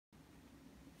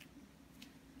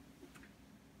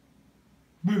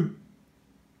Boo.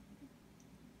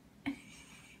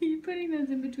 You're putting those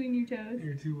in between your toes.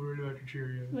 You're too worried about your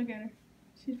Cheerios. Look at her.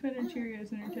 She's putting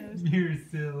Cheerios in her toes. You're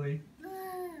silly.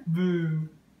 Boo.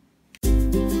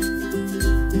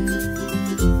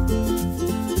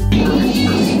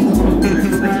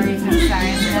 Sorry, I'm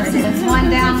sorry. It's one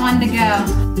down, one to go.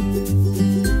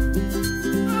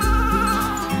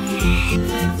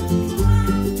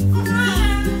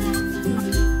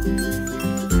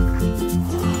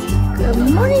 Good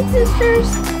morning, sisters.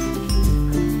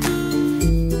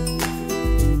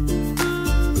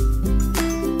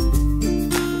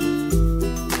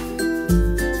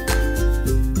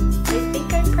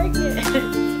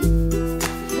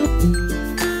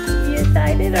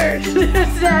 Excited or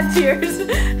sad tears?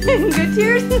 Good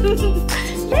tears?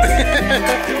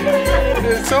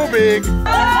 It's so big.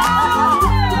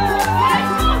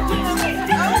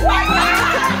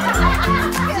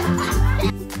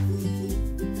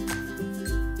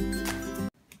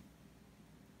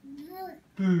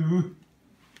 Boo.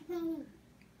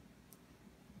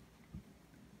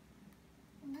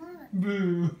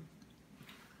 Boo.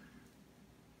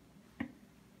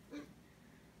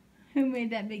 Who made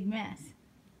that big mess?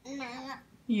 Mama.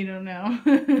 You don't know.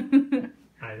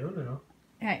 I don't know.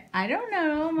 I don't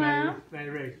know, Mom. Maddie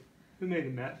Ray, who made the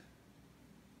mess?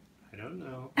 I don't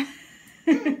know.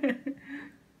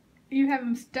 You have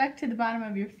them stuck to the bottom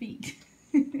of your feet.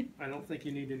 I don't think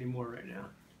you need any more right now.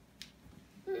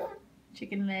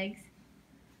 Chicken legs.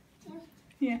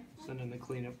 Yeah. Send in the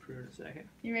cleanup crew in a second.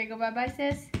 You ready to go bye-bye,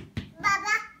 sis?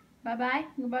 Baba. Bye-bye.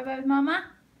 Go bye-bye with Mama.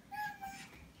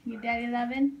 You daddy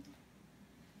loving?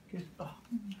 Good. Oh.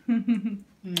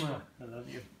 Mwah. I love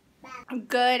you.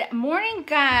 Good morning,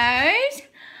 guys.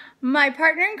 My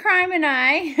partner in crime and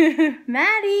I,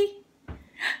 Maddie.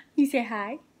 You say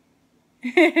hi.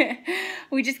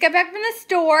 We just got back from the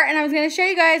store and I was going to show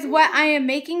you guys what I am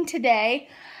making today.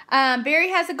 Barry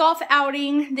has a golf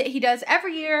outing that he does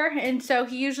every year, and so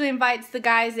he usually invites the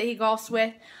guys that he golfs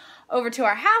with over to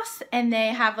our house, and they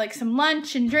have like some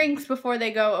lunch and drinks before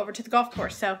they go over to the golf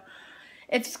course. So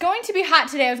it's going to be hot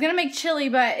today. I was going to make chili,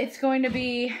 but it's going to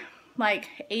be like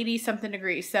 80 something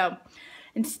degrees. So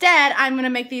instead, I'm going to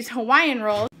make these Hawaiian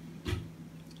rolls.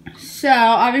 So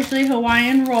obviously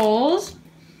Hawaiian rolls,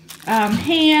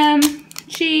 ham,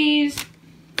 cheese,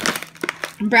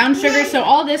 brown sugar. So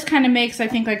all this kind of makes, I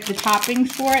think, like the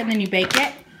toppings for it, and then you bake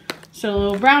it. So a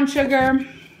little brown sugar,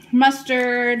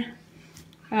 mustard,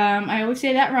 I always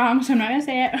say that wrong, so I'm not going to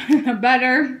say it,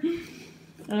 butter,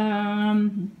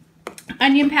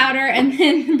 onion powder, and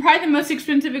then probably the most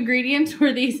expensive ingredients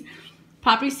were these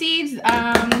poppy seeds.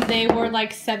 They were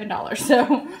like $7. So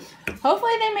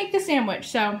hopefully they make the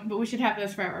sandwich, but we should have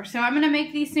those forever. So I'm going to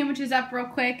make these sandwiches up real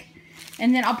quick.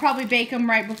 And then I'll probably bake them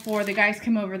right before the guys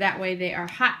come over. That way they are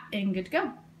hot and good to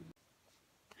go.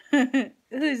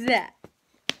 Who's that?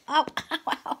 Oh, ow,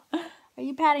 ow. Are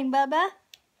you patting Bubba?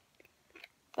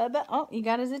 Bubba? Oh, you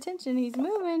got his attention. He's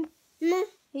moving.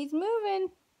 He's moving.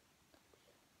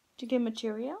 Did you give him a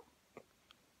Cheerio?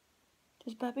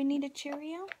 Does Bubba need a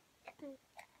Cheerio?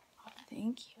 Oh,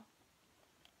 thank you.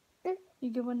 You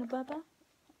give one to Bubba?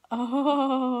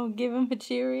 Oh, give him a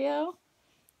Cheerio.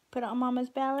 Put it on Mama's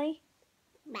belly.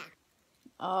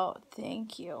 Oh,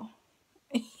 thank you.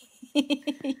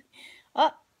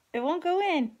 Oh, it won't go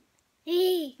in.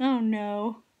 Oh,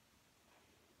 no.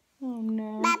 Oh,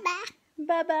 no. Baba.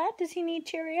 Bubba, does he need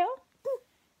Cheerio?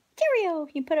 Cheerio.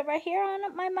 You put it right here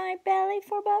on my belly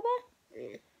for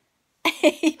Bubba?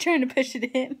 You're trying to push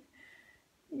it in.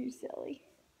 You're silly.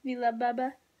 You love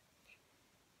Bubba?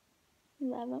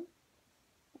 You love him?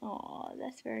 Oh,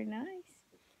 that's very nice.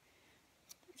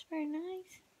 That's very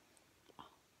nice. Oh.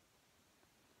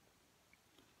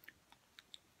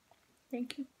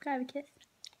 Thank you. Can I have a kiss?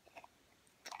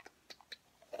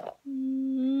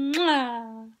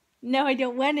 Mwah. No, I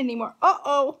don't want anymore.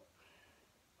 Uh-oh.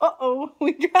 Uh-oh.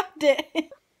 We dropped it.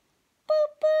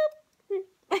 Boop,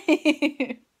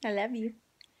 boop. I love you.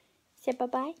 Say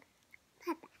bye-bye.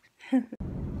 Bye-bye.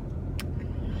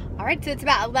 All right, so it's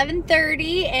about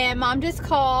 11:30 and Mom just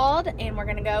called and we're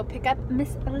gonna go pick up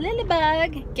Miss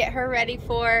Lilybug, get her ready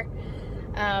for,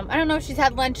 I don't know if she's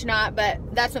had lunch or not, but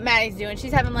that's what Maddie's doing.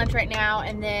 She's having lunch right now,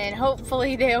 and then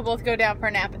hopefully they'll both go down for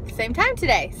a nap at the same time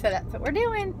today. So that's what we're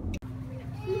doing.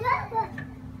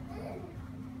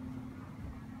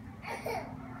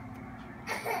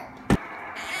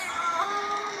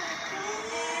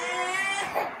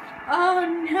 Oh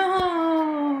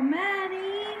no,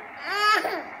 Maddie.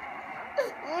 Hey.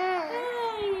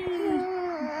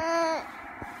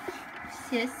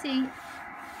 Sissy,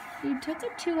 you took a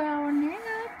 2-hour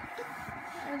nap.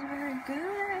 That was very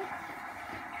good.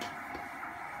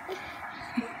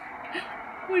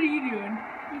 doing?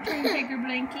 You trying to take her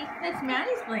blankie? That's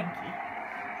Maddie's blankie.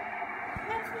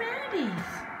 That's Maddie's.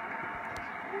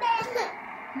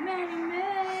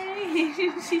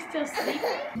 Maddie. She's still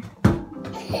sleeping?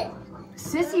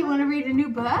 Sissy, you want to read a new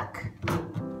book? Do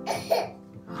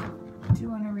you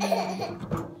want to read?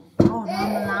 Oh,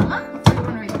 Llama? Or do you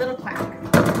want to read Little Quack?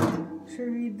 Should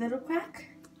we read Little Quack?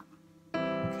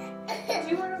 Okay. Do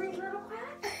you want to read Little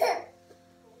Quack?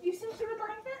 You think you would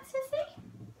like that, Sissy?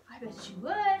 I bet you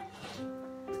would.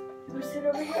 We'll sit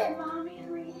over here with Mommy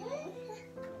and read it.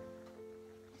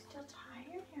 You still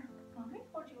tired? Here, Mommy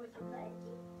hold you with your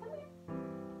blankie. Come here.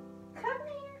 Come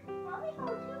here. Mommy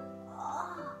hold you.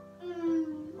 Oh.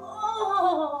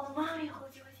 Oh, Mommy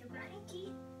hold you with your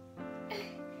blankie.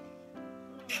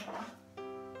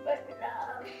 Baby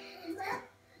loves.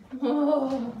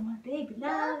 Oh, my baby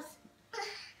loves.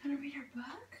 Want to read our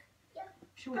book? Yeah.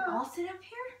 Should we all sit up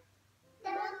here?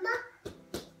 Mama.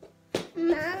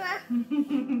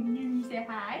 You say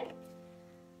hi?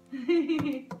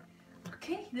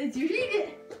 Okay, let's read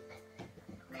it.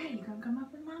 Okay, you gonna come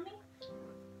up with Mommy?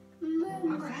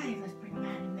 Okay, let's bring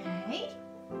Maddie May.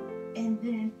 And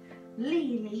then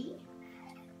Lily.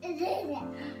 Oh,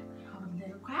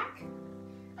 Little Quack.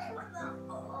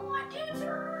 Oh, 1, 2,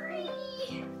 3.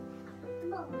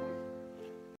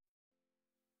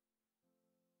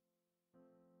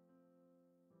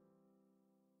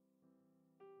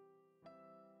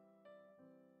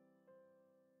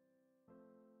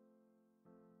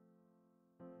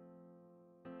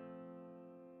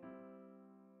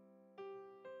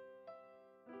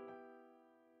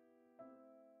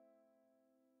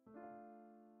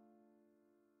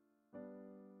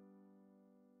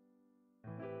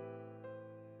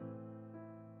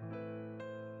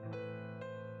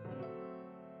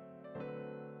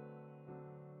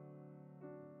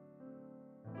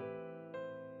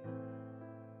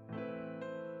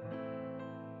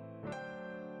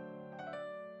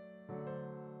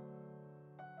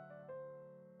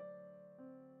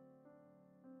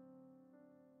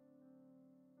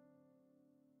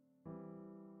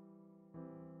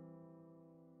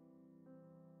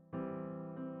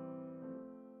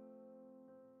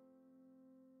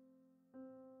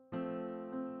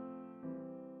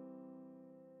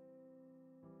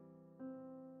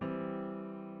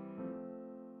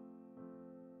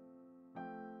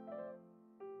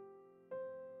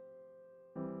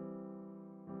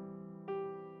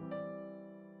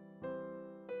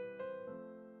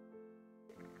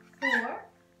 Four,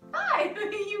 5.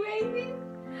 You waving?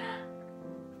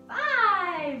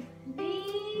 5.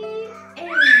 The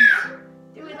end.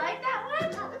 Do we like that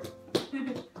one?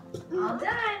 All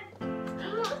done.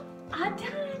 All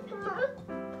done.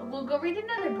 We'll go read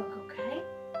another book, okay?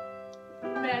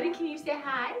 Maddie, can you say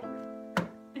hi?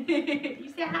 You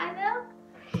say hi, though?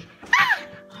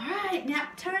 All right,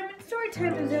 nap time and story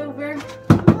time is over.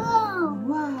 Whoa.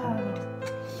 Whoa.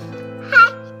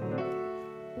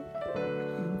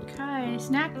 Okay,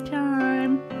 snack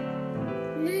time.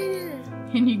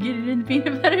 Can you get it in the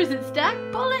peanut butter? Is it stuck?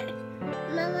 Pull it.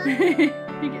 Mama.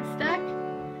 You get stuck?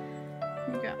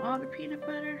 You got all the peanut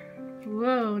butter.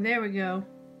 Whoa, there we go.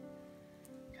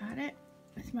 Got it?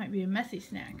 This might be a messy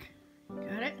snack.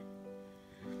 Got it?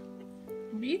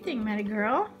 What do you think, Maddie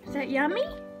girl? Is that yummy?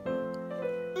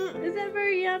 Is that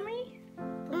very yummy?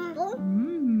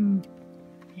 Mmm.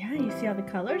 Yeah, you see all the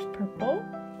colors? Purple,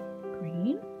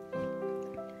 green,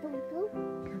 purple.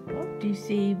 Do you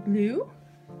see blue?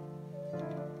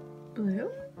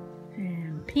 Blue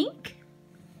and pink.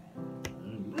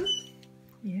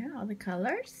 Yeah, all the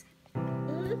colors.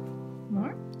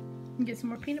 More? You get some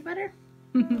more peanut butter?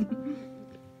 Get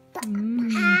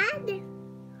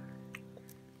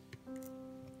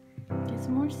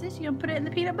some more, sis. You gonna put it in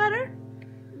the peanut butter?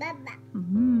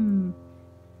 Mmm.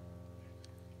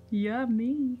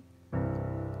 Yummy.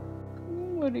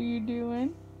 What are you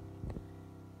doing?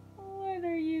 What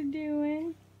are you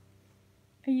doing?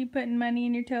 Are you putting money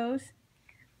in your toes?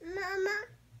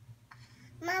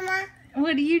 Mama.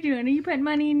 What are you doing? Are you putting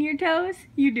money in your toes?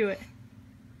 You do it.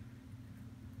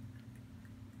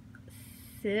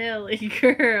 Silly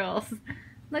girls.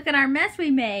 Look at our mess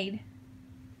we made.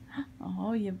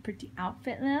 Oh, you have a pretty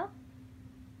outfit, Lil.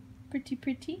 Pretty.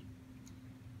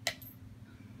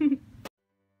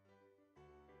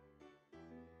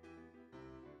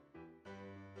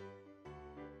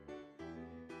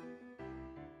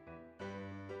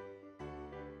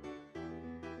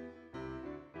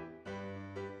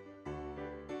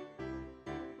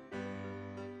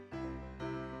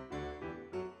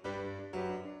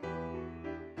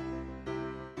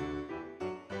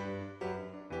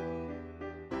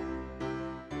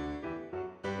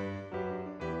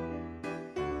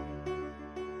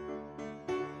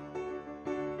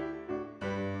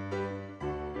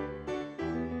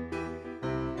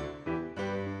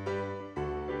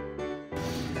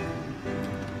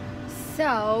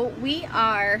 So we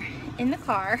are in the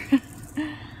car.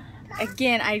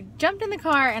 Again, I jumped in the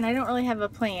car and I don't really have a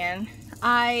plan.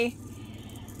 I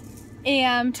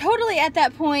am totally at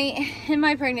that point in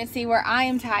my pregnancy where I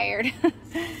am tired.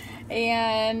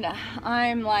 And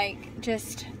I'm like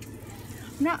just,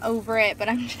 I'm not over it, but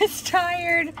I'm just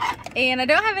tired. And I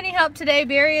don't have any help today.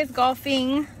 Barry is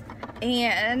golfing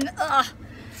and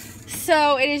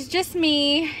so it is just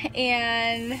me,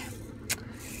 and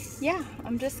yeah,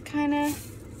 I'm just kind of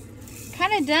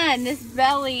done. This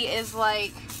belly is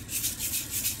like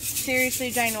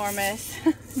seriously ginormous.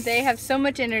 They have so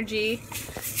much energy.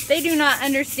 They do not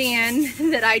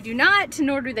understand that I do not,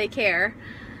 nor do they care.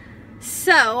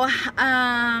 So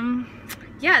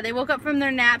yeah, they woke up from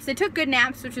their naps. They took good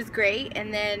naps, which was great,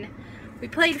 and then we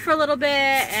played for a little bit,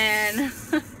 and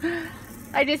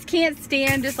I just can't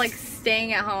stand just like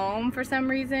staying at home for some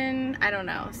reason. I don't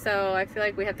know. So I feel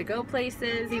like we have to go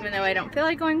places even though I don't feel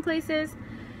like going places.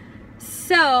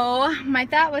 So my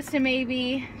thought was to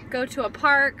maybe go to a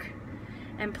park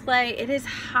and play. It is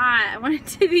hot. I want it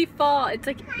to be fall. It's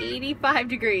like 85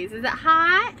 degrees. Is it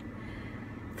hot?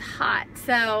 It's hot.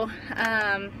 So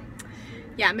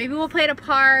yeah, maybe we'll play at a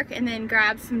park and then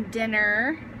grab some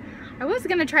dinner. I was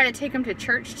gonna try to take them to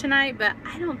church tonight, but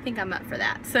I don't think I'm up for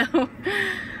that. So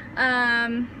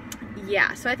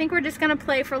yeah, so I think we're just gonna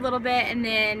play for a little bit and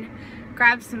then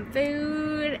grab some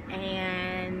food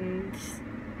and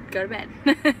go to bed.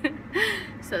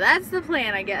 So that's the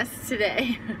plan, I guess,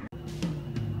 today.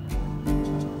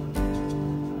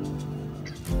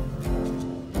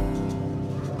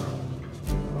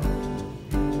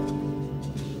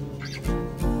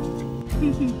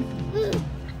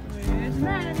 Where's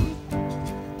Maddie?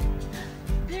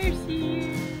 There she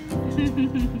is.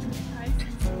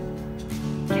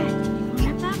 Okay, you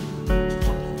want that?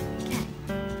 Okay.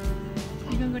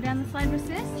 You gonna go down the slide with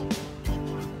sis?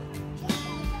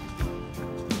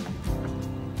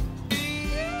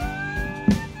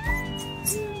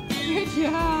 Good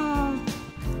job.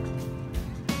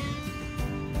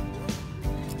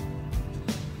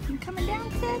 You coming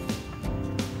down, sis?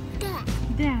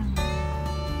 Down.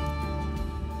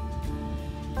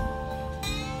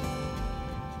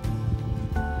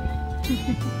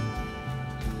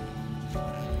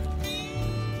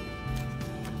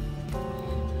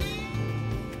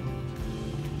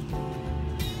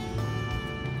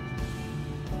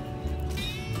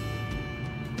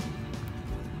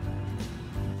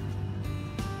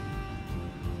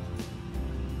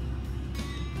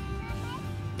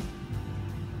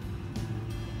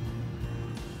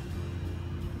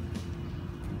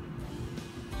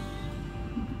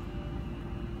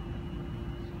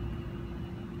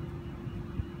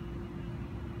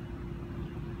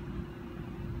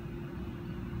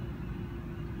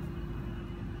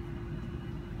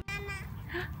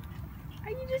 Are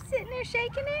you just sitting there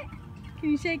shaking it? Can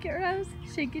you shake it, Rose?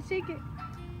 Shake it, shake it.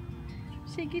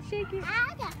 Shake it, shake it.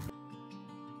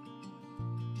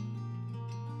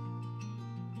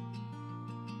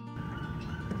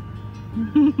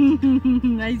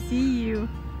 I see you.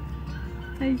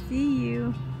 I see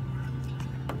you.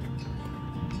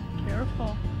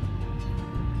 Careful.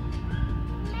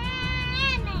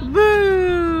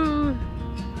 Boo!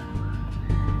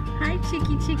 Hi,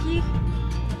 Chicky Chicky.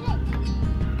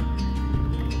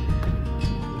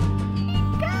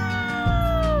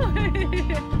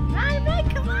 Maddie,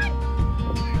 come on!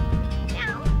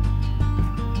 Now.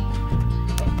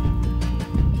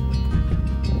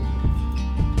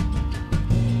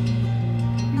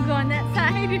 You go on that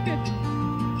side.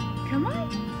 Come on.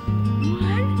 1,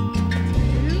 2,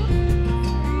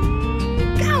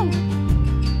 3, go!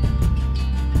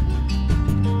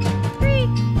 3.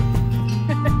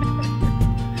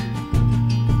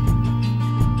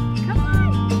 Come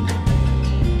on.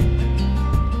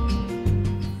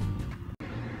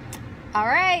 All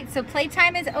right, so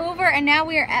playtime is over, and now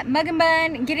we are at Mug and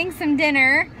Bun getting some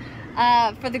dinner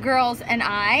for the girls and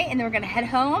I, and then we're gonna head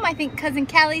home. I think Cousin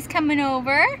Callie's coming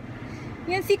over.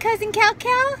 You gonna see Cousin Cal?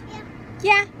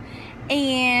 Yeah.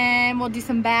 And we'll do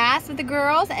some baths with the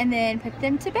girls and then put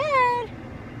them to bed.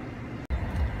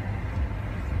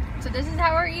 So this is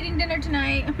how we're eating dinner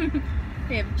tonight.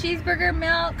 We have cheeseburger,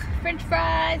 milk, french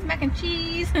fries, mac and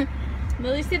cheese.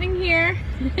 Lily's sitting here,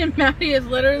 and Maddie is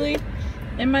literally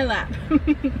in my lap.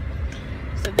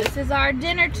 So this is our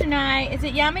dinner tonight. Is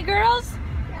it yummy, girls?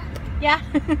 Yeah.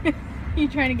 You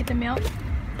trying to get the milk?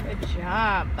 Good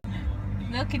job.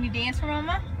 Milk, can you dance for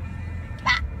Mama?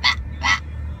 Bah, bah, bah.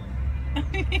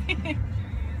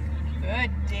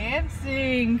 Good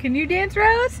dancing. Can you dance,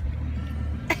 Rose?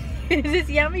 Is this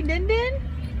yummy, Din Din?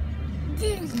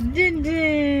 Din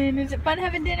Din. Is it fun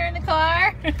having dinner in the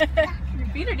car?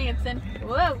 feet are dancing.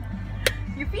 Whoa.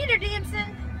 Your feet are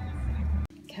dancing.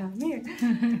 Come here.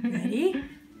 Ready?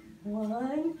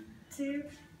 1, 2,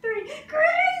 3.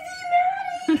 Crazy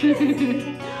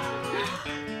Maddie!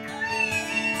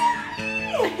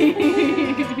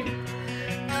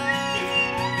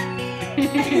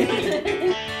 Crazy Maddie!